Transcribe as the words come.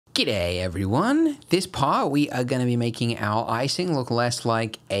G'day everyone. This part we are going to be making our icing look less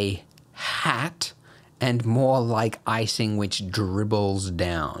like a hat and more like icing which dribbles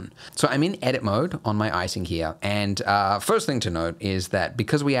down. So I'm in edit mode on my icing here, and first thing to note is that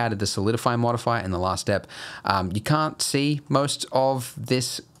because we added the solidify modifier in the last step, you can't see most of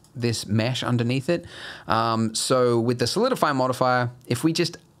this mesh underneath it. So with the solidify modifier, if we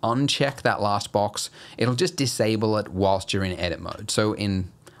just uncheck that last box, it'll just disable it whilst you're in edit mode. So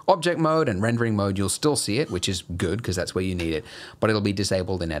in object mode and rendering mode, you'll still see it, which is good because that's where you need it, but it'll be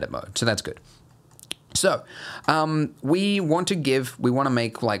disabled in edit mode. So that's good. So we want to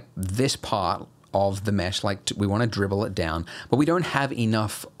make like this part of the mesh, like we want to dribble it down, but we don't have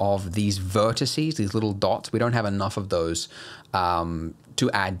enough of these vertices, these little dots. We don't have enough of those to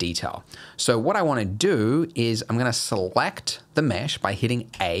add detail. So what I want to do is I'm going to select the mesh by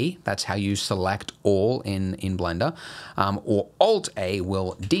hitting A. That's how you select all in Blender. Or Alt A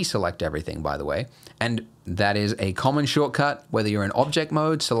will deselect everything, by the way. And that is a common shortcut, whether you're in object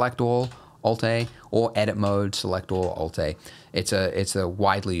mode, select all, Alt A, or edit mode, select all, Alt A. It's a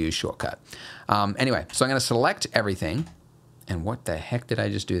widely used shortcut. Anyway, so I'm going to select everything. And what the heck did I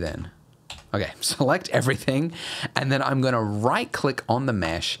just do then? Okay, select everything, and then I'm going to right-click on the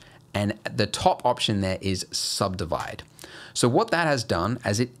mesh, and the top option there is Subdivide. So what that has done,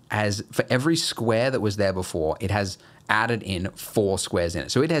 for every square that was there before, it has added in 4 squares in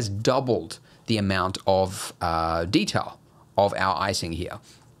it. So it has doubled the amount of detail of our icing here.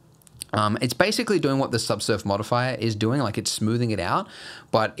 It's basically doing what the subsurf modifier is doing, like it's smoothing it out,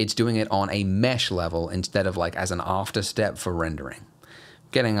 but it's doing it on a mesh level instead of like as an after step for rendering.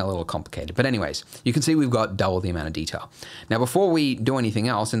 Getting a little complicated. But anyways, you can see we've got double the amount of detail. Now, before we do anything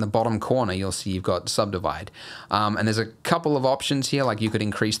else, in the bottom corner, you'll see you've got Subdivide. And there's a couple of options here, like you could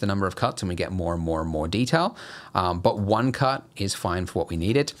increase the number of cuts and we get more and more and more detail. But one cut is fine for what we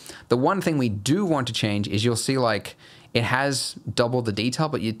need it. The one thing we do want to change is you'll see like it has double the detail,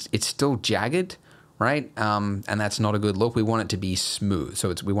 but it's still jagged, right? And that's not a good look. We want it to be smooth.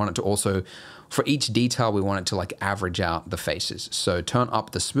 So we want it to also, for each detail, we want it to like average out the faces. So turn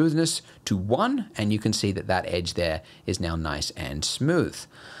up the smoothness to 1, and you can see that that edge there is now nice and smooth.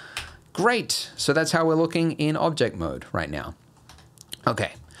 Great. So that's how we're looking in object mode right now.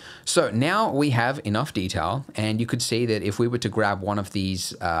 Okay. So now we have enough detail, and you could see that if we were to grab one of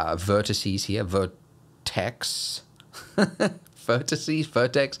these vertices here, vertex,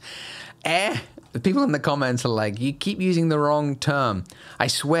 the people in the comments are like, you keep using the wrong term. I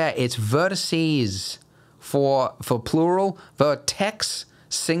swear it's vertices for plural, vertex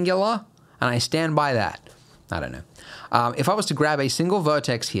singular, and I stand by that. I don't know. If I was to grab a single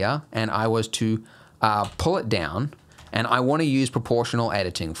vertex here and I was to pull it down, and I want to use proportional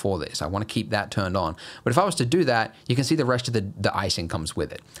editing for this. I want to keep that turned on. But if I was to do that, you can see the rest of the icing comes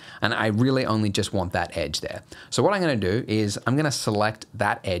with it. And I really only just want that edge there. So what I'm going to do is I'm going to select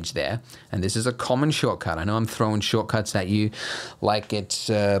that edge there. And this is a common shortcut. I know I'm throwing shortcuts at you like it's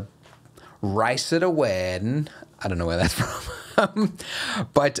rice at a wedding. I don't know where that's from.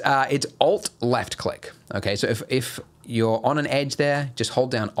 But it's Alt left click. Okay, so if you're on an edge there, just hold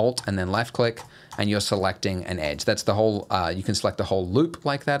down Alt and then left click, and you're selecting an edge. That's the whole, you can select the whole loop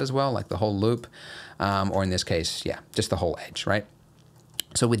like that as well, like the whole loop, or in this case, yeah, just the whole edge, right?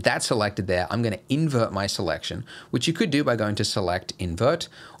 So with that selected there, I'm going to invert my selection, which you could do by going to select invert,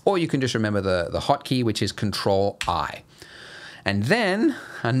 or you can just remember the hotkey, which is Control I. And then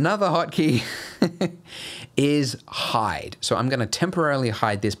another hotkey is hide. So I'm going to temporarily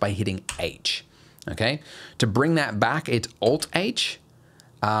hide this by hitting H. Okay, to bring that back, it's Alt H,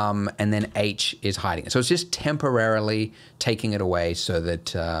 and then H is hiding it. So it's just temporarily taking it away so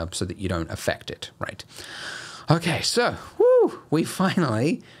that you don't affect it, right? Okay, so woo, we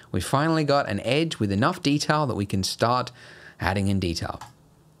finally got an edge with enough detail that we can start adding in detail.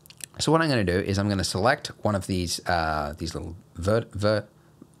 So what I'm going to do is I'm going to select one of these little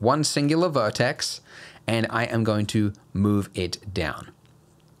one singular vertex, and I am going to move it down.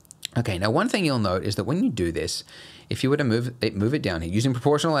 Okay, now one thing you'll note is that when you do this, if you were to move it down here, using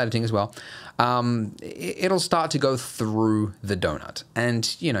proportional editing as well, it'll start to go through the donut.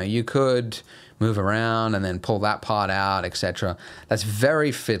 And, you know, you could move around and then pull that part out, etc. That's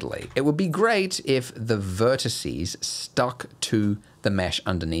very fiddly. It would be great if the vertices stuck to the mesh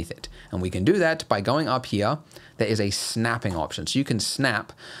underneath it. And we can do that by going up here. There is a snapping option. So you can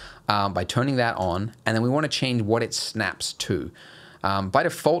snap by turning that on, and then we want to change what it snaps to. By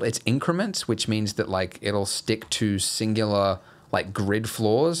default, it's increments, which means that like it'll stick to singular like grid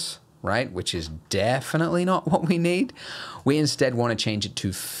floors. right? Which is definitely not what we need. We instead want to change it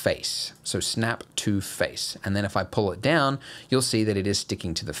to face. So snap to face. And then if I pull it down, you'll see that it is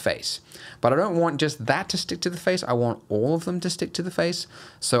sticking to the face. But I don't want just that to stick to the face. I want all of them to stick to the face.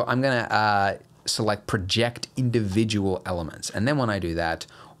 So I'm going to select project individual elements. And then when I do that,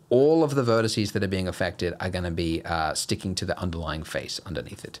 all of the vertices that are being affected are going to be sticking to the underlying face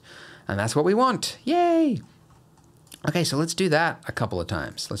underneath it. And that's what we want. Yay! Okay, so let's do that a couple of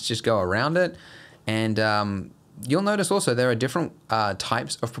times. Let's just go around it. And you'll notice also there are different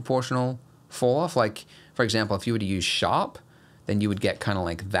types of proportional fall off. Like, for example, if you were to use sharp, then you would get kind of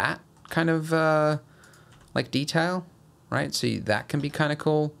like that kind of like detail, right? So that can be kind of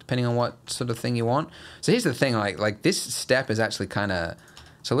cool depending on what sort of thing you want. So here's the thing, like this step is actually kind of,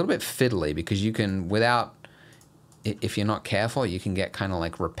 it's a little bit fiddly because you can, without, if you're not careful, you can get kind of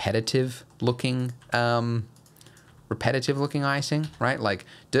like repetitive looking icing, right? Like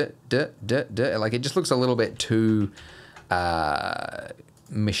like it just looks a little bit too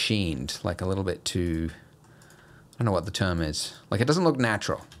machined, like a little bit too, I don't know what the term is. Like it doesn't look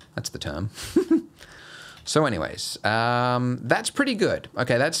natural. That's the term. So anyways, that's pretty good.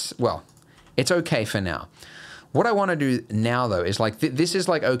 Okay, well, it's okay for now. What I want to do now, though, is like, this is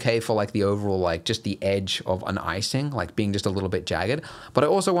like okay for like the overall, like just the edge of an icing, like being just a little bit jagged. But I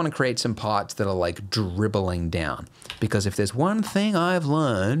also want to create some parts that are like dribbling down. Because if there's one thing I've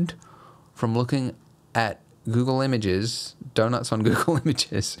learned from looking at Google Images, donuts on Google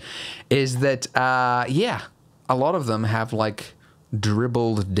Images, is that, yeah, a lot of them have like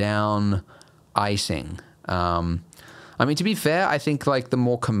dribbled down icing. I mean, to be fair, I think like the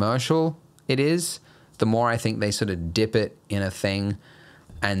more commercial it is, the more I think they sort of dip it in a thing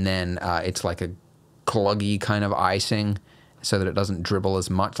and then it's like a cluggy kind of icing so that it doesn't dribble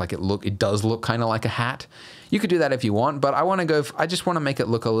as much. Like it does look kind of like a hat. You could do that if you want, but I just want to make it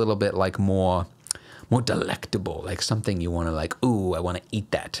look a little bit like more delectable, like something you want to like, ooh, I want to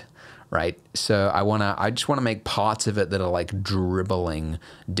eat that, right? So I just want to make parts of it that are like dribbling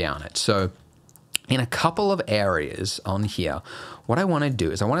down it. So in a couple of areas on here, what I want to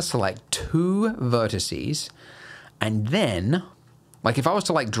do is I want to select 2 vertices, and then, like if I was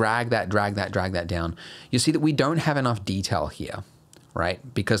to like drag that down, you'll see that we don't have enough detail here, right?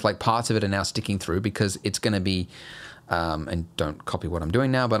 Because like parts of it are now sticking through because it's going to be, and don't copy what I'm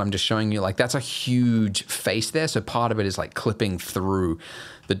doing now, but I'm just showing you like that's a huge face there. So part of it is like clipping through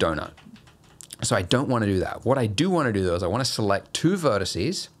the donut. So I don't want to do that. What I do want to do though is I want to select 2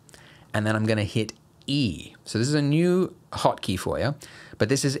 vertices, and then I'm going to hit E. So this is a new hotkey for you, but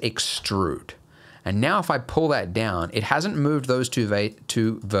this is Extrude. And now if I pull that down, it hasn't moved those two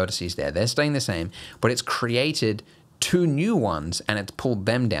vertices there. They're staying the same, but it's created 2 new ones and it's pulled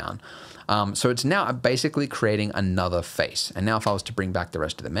them down. So it's now basically creating another face. And now if I was to bring back the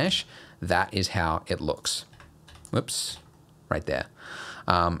rest of the mesh, that is how it looks. Whoops, right there.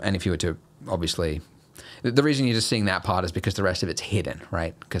 And if you were to obviously, the reason you're just seeing that part is because the rest of it's hidden,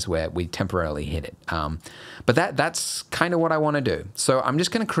 right? Because we temporarily hid it. But that's kind of what I want to do. So I'm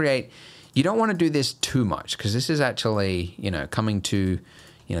just going to create, you don't want to do this too much because this is actually, coming to,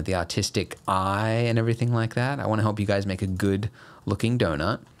 the artistic eye and everything like that. I want to help you guys make a good looking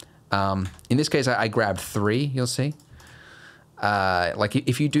donut. In this case, I grabbed 3, you'll see. Like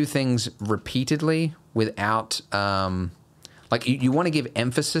if you do things repeatedly without, like you want to give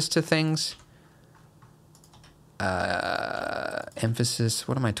emphasis to things. Emphasis,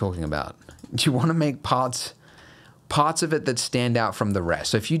 what am I talking about? You want to make parts of it that stand out from the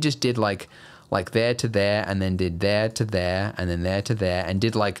rest. So if you just did like there to there and then did there to there and then there to there and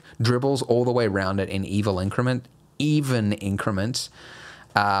did like dribbles all the way around it in even increments,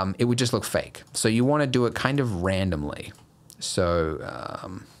 it would just look fake. So you want to do it kind of randomly.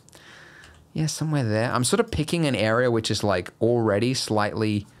 So yeah, somewhere there. I'm sort of picking an area which is like already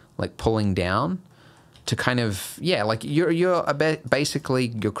slightly like pulling down to kind of, yeah, like basically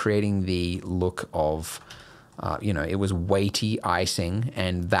you're creating the look of, it was weighty icing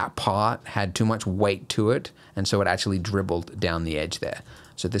and that part had too much weight to it. And so it actually dribbled down the edge there.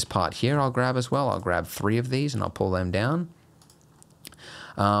 So this part here I'll grab as well. I'll grab 3 of these and I'll pull them down.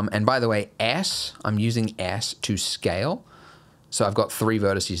 And by the way, I'm using S to scale. So I've got 3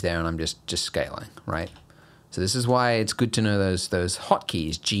 vertices there and I'm just scaling, right? So this is why it's good to know those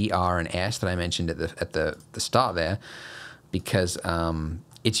hotkeys, G, R, and S that I mentioned at the start there, because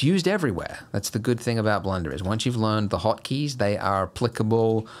it's used everywhere. That's the good thing about Blender is once you've learned the hotkeys, they are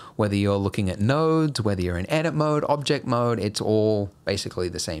applicable whether you're looking at nodes, whether you're in edit mode, object mode, it's all basically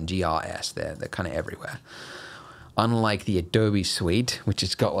the same, G, R, S. They're kind of everywhere. Unlike the Adobe suite, which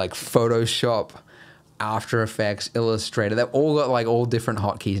has got like Photoshop, After Effects, Illustrator. They've all got like all different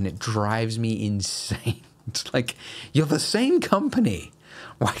hotkeys, and it drives me insane. It's like, you're the same company.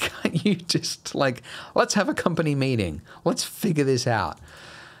 Why can't you just like, let's have a company meeting. Let's figure this out.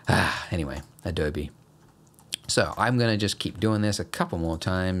 Anyway, Adobe. So I'm going to just keep doing this a couple more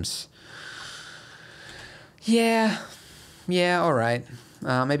times. Yeah, all right.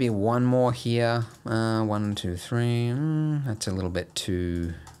 Maybe one more here. 1, 2, 3. That's a little bit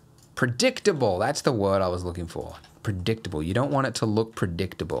too predictable. That's the word I was looking for. Predictable. You don't want it to look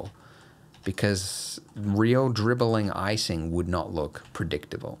predictable, because real dribbling icing would not look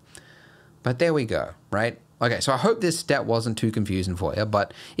predictable. But there we go, right? Okay, so I hope this step wasn't too confusing for you,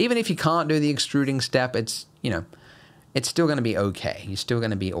 but even if you can't do the extruding step, it's, you know, it's still going to be okay. You're still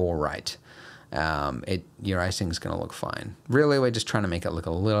going to be all right. Your icing's going to look fine. Really, we're just trying to make it look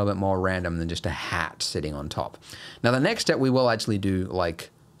a little bit more random than just a hat sitting on top. Now, the next step, we will actually do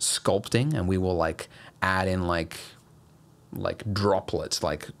like sculpting, and we will like add in like droplets,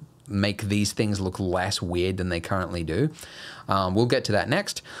 like make these things look less weird than they currently do. We'll get to that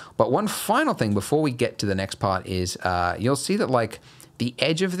next. But one final thing before we get to the next part is you'll see that like the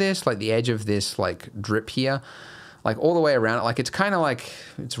edge of this, like drip here, like all the way around it, like it's kind of like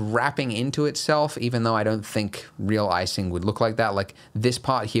it's wrapping into itself, even though I don't think real icing would look like that. Like this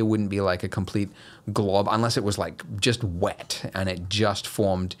part here wouldn't be like a complete glob unless it was like just wet and it just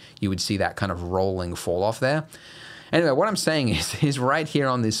formed. You would see that kind of rolling fall off there. Anyway, what I'm saying is right here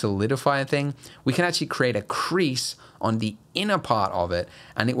on this solidifier thing, we can actually create a crease on the inner part of it,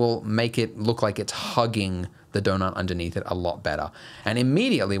 and it will make it look like it's hugging the donut underneath it a lot better. And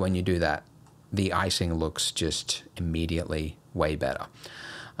immediately when you do that, the icing looks just immediately way better.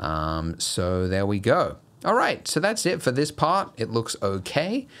 So there we go. All right, so that's it for this part. It looks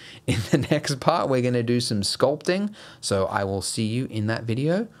okay. In the next part, we're gonna do some sculpting. So I will see you in that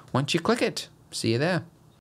video once you click it. See you there.